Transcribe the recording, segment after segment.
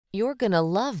You're gonna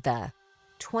love the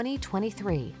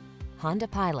 2023 Honda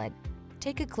Pilot.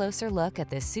 Take a closer look at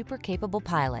this super capable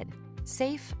Pilot.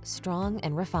 Safe, strong,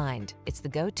 and refined, it's the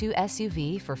go-to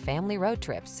SUV for family road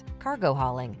trips, cargo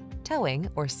hauling, towing,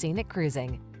 or scenic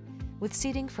cruising. With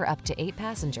seating for up to 8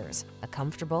 passengers, a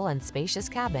comfortable and spacious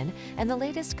cabin, and the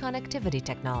latest connectivity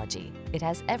technology, it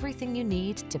has everything you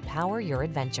need to power your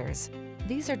adventures.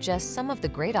 These are just some of the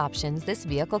great options this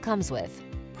vehicle comes with: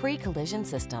 pre-collision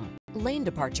system, lane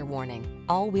departure warning,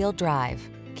 all-wheel drive,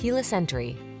 keyless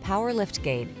entry, power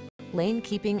liftgate, lane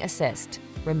keeping assist,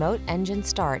 remote engine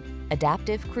start,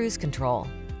 adaptive cruise control,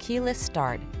 keyless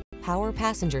start, power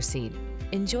passenger seat.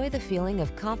 Enjoy the feeling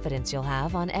of confidence you'll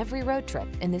have on every road trip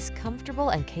in this comfortable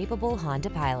and capable Honda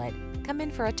Pilot. Come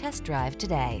in for a test drive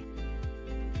today.